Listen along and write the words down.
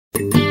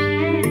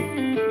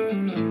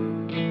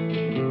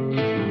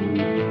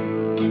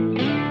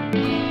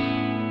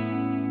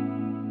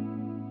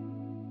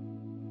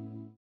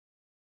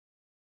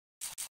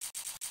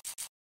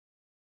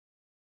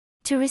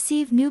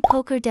receive new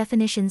poker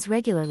definitions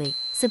regularly,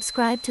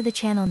 subscribe to the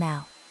channel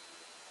now.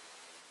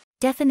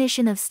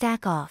 Definition of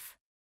stack off.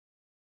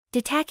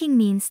 Detacking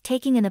means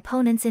taking an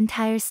opponent's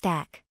entire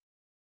stack.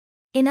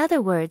 In other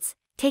words,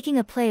 taking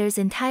a player's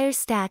entire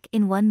stack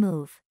in one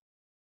move.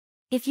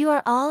 If you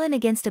are all in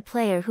against a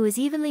player who is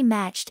evenly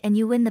matched and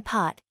you win the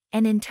pot,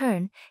 and in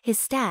turn, his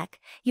stack,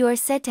 you are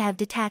said to have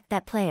detacked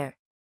that player.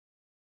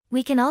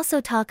 We can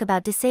also talk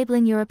about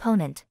disabling your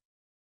opponent.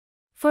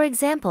 For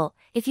example,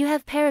 if you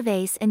have pair of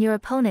ace and your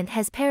opponent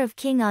has pair of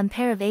king on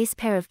pair of ace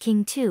pair of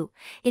king 2,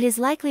 it is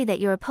likely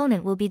that your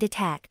opponent will be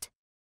detacked.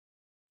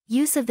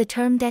 Use of the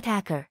term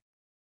detacker.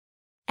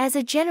 As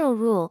a general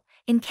rule,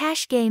 in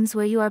cash games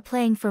where you are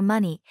playing for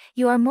money,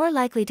 you are more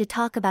likely to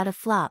talk about a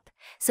flop,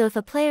 so if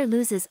a player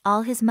loses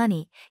all his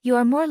money, you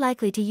are more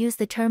likely to use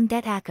the term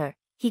detacker,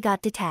 he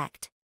got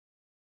detacked.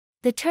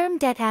 The term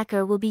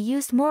detacker will be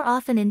used more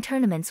often in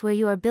tournaments where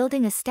you are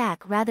building a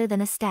stack rather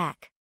than a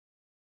stack.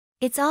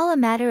 It's all a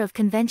matter of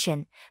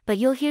convention, but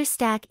you'll hear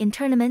stack in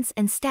tournaments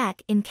and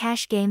stack in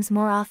cash games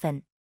more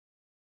often.